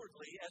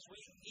inwardly as we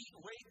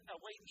wait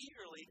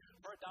eagerly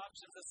for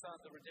adoption as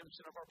sons, the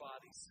redemption of our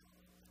bodies.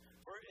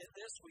 For in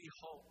this we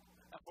hope.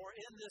 For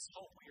in this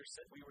hope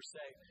we were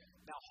saved.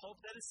 Now hope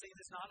that is seen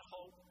is not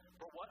hope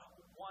for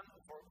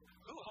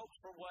who hopes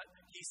for what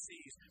he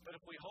sees. But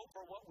if we hope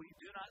for what we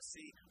do not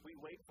see, we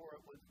wait for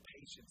it with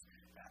patience.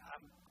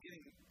 I'm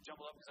getting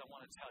jumbled up because I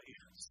want to tell you.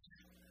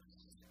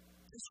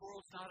 This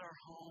world's not our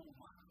home.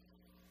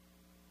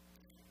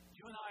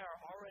 You and I are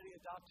already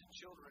adopted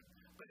children,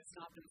 but it's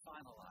not been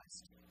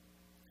finalized.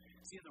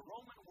 See, in the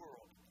Roman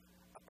world,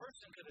 a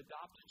person could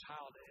adopt a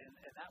child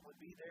and that would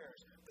be theirs,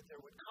 but there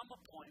would come a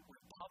point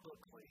when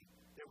publicly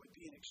there would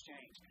be an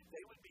exchange. They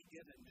would be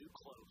given new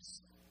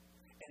clothes,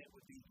 and it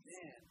would be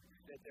then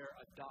that their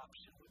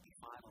adoption would be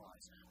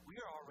finalized. We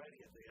are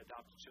already the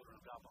adopted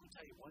children of God, but I'm going to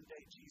tell you, one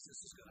day Jesus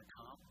is going to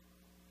come,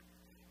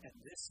 and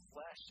this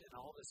flesh and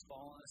all this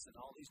fallenness and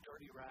all these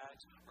dirty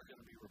rags are going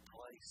to be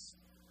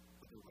replaced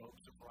with the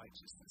robes of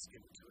righteousness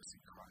given to us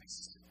in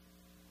Christ.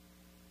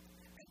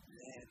 And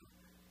then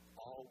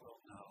all will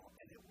know,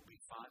 and it will be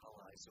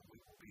finalized, and we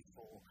will be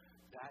full.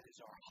 That is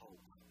our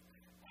hope.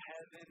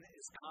 Heaven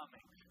is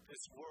coming.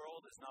 This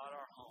world is not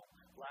our home.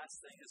 Last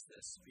thing is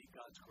this: speak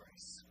God's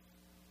grace.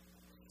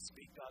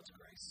 Speak God's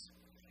grace.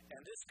 And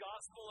this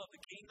gospel of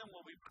the kingdom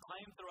will be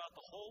proclaimed throughout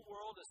the whole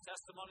world as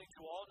testimony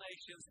to all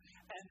nations,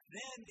 and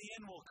then the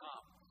end will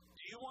come.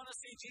 Do you want to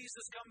see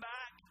Jesus come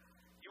back?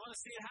 You want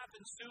to see it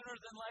happen sooner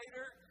than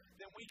later?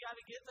 Then we got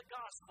to get the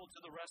gospel to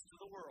the rest of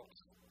the world.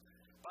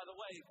 By the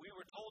way, we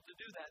were told to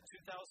do that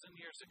 2,000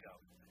 years ago.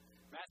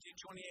 Matthew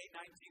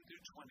 28:19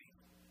 through 20.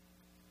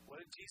 What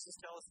did Jesus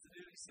tell us to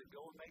do? He said,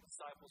 go and make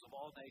disciples of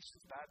all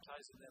nations,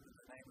 baptizing them in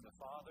the name of the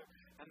Father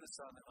and the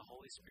Son and the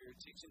Holy Spirit,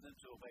 teaching them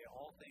to obey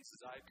all things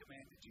as I have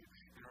commanded you.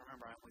 And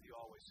remember, I'm with you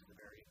always to the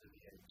very end of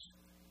the age.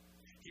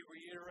 He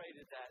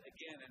reiterated that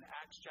again in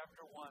Acts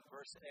chapter 1,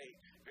 verse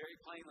 8. Very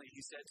plainly,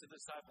 he said to the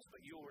disciples,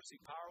 but you will receive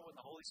power when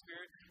the Holy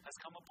Spirit has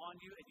come upon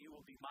you, and you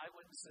will be my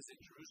witnesses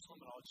in Jerusalem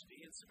and all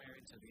Judea and Samaria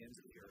and to the ends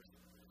of the earth.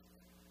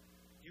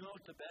 You know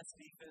what the best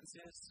defense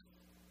is?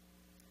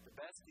 The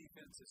best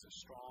defense is a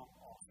strong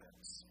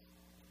offense.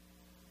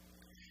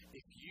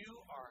 If you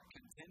are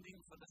contending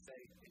for the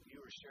faith and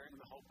you are sharing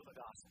the hope of the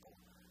gospel,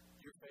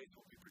 your faith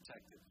will be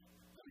protected.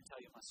 Let me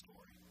tell you my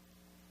story.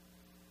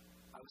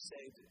 I was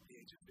saved at the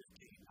age of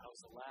 15. I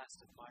was the last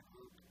of my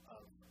group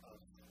of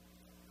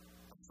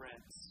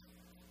friends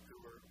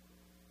who were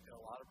in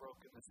a lot of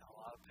brokenness and a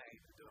lot of pain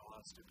and doing a lot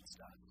of stupid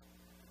stuff.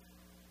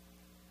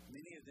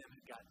 Many of them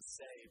had gotten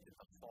saved in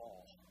the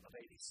fall of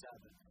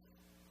 87.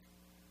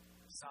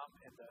 Some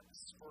in the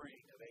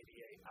spring of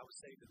 88. I was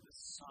saved in the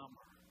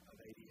summer of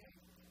 88.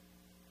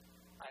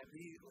 I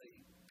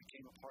immediately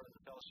became a part of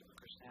the Fellowship of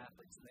Christian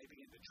Athletes, and they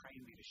began to train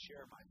me to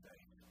share my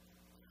faith.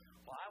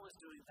 While I was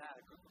doing that,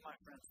 a group of my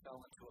friends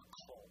fell into a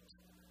cult.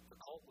 The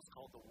cult was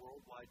called the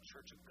Worldwide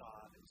Church of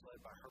God. It was led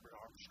by Herbert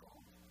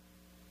Armstrong.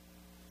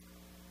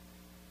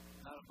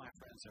 None of my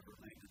friends ever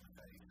remained in the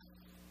faith.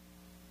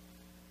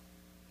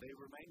 They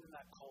remained in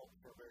that cult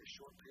for a very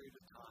short period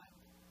of time,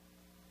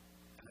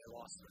 and they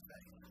lost their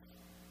faith.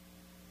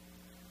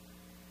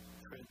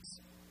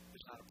 Friends,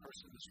 there's not a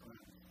person in this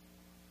room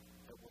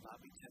that will not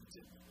be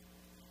tempted,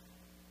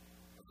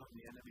 of whom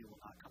the enemy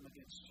will not come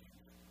against you,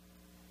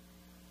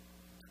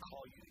 to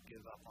call you to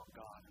give up on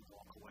God and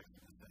walk away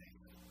from the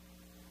faith.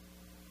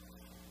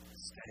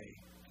 Stay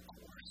the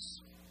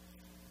course.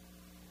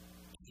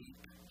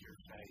 Keep your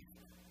faith.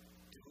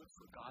 Do it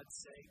for God's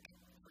sake,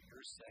 for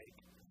your sake,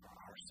 for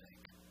our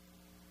sake.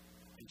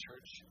 In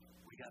church,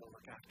 we got to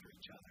look after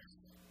each other.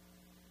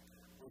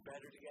 We're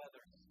better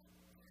together.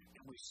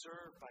 And we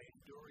serve by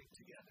enduring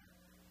together.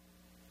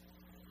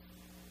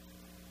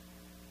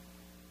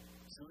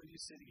 Some of you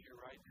sitting here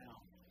right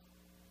now,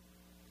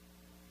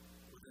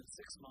 within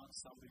 6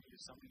 months, some of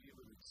you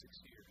within 6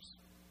 years,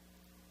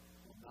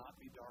 will not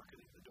be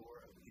darkening the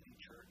door of any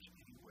church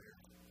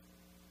anywhere.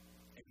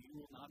 And you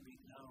will not be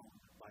known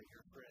by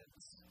your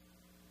friends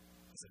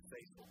as a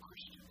faithful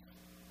Christian.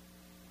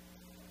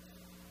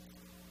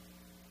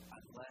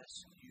 Unless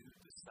you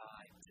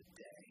decide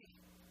today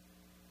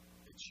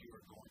that you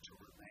are going to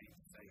remain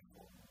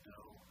faithful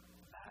no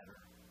matter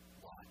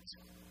what.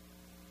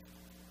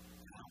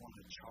 And I want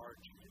to charge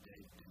you today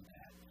to do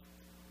that.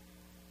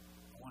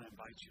 I want to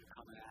invite you to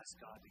come and ask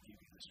God to give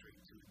you the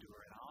strength to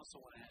endure. And I also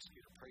want to ask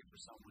you to pray for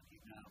someone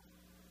you know.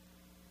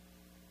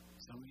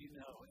 Some of you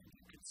know, and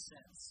you can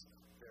sense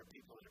there are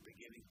people that are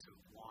beginning to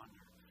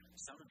wander.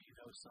 Some of you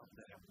know some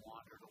that have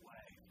wandered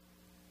away.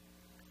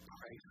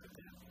 Pray for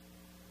them.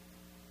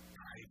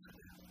 Pray for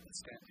them. Let's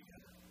stand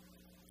together.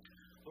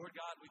 Lord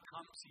God, we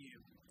come to you.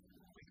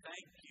 We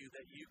thank you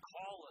that you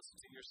call us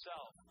to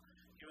yourself.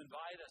 You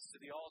invite us to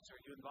the altar.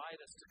 You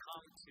invite us to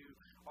come to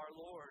our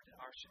Lord,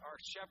 our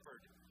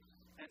shepherd,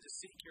 and to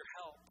seek your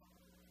help,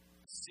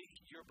 seek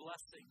your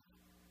blessing.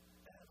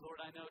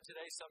 Lord, I know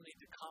today some need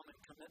to come and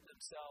commit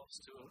themselves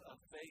to a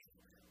faith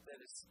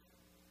that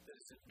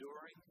is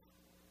enduring.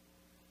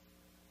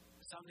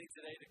 Some need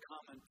today to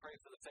come and pray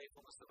for the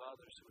faithfulness of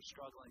others who are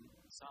struggling.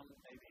 Some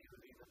maybe who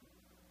have even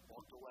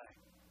walked away.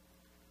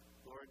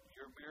 Lord,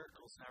 your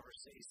miracles never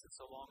cease, and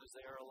so long as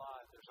they are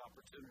alive, there's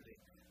opportunity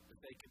that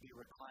they can be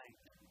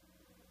reclaimed.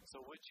 So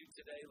would you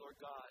today, Lord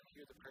God,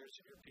 hear the prayers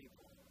of your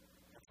people,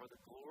 and for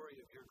the glory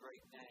of your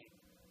great name,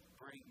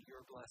 bring your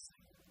blessing.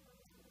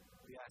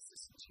 We ask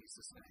this in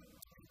Jesus' name.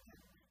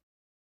 Amen.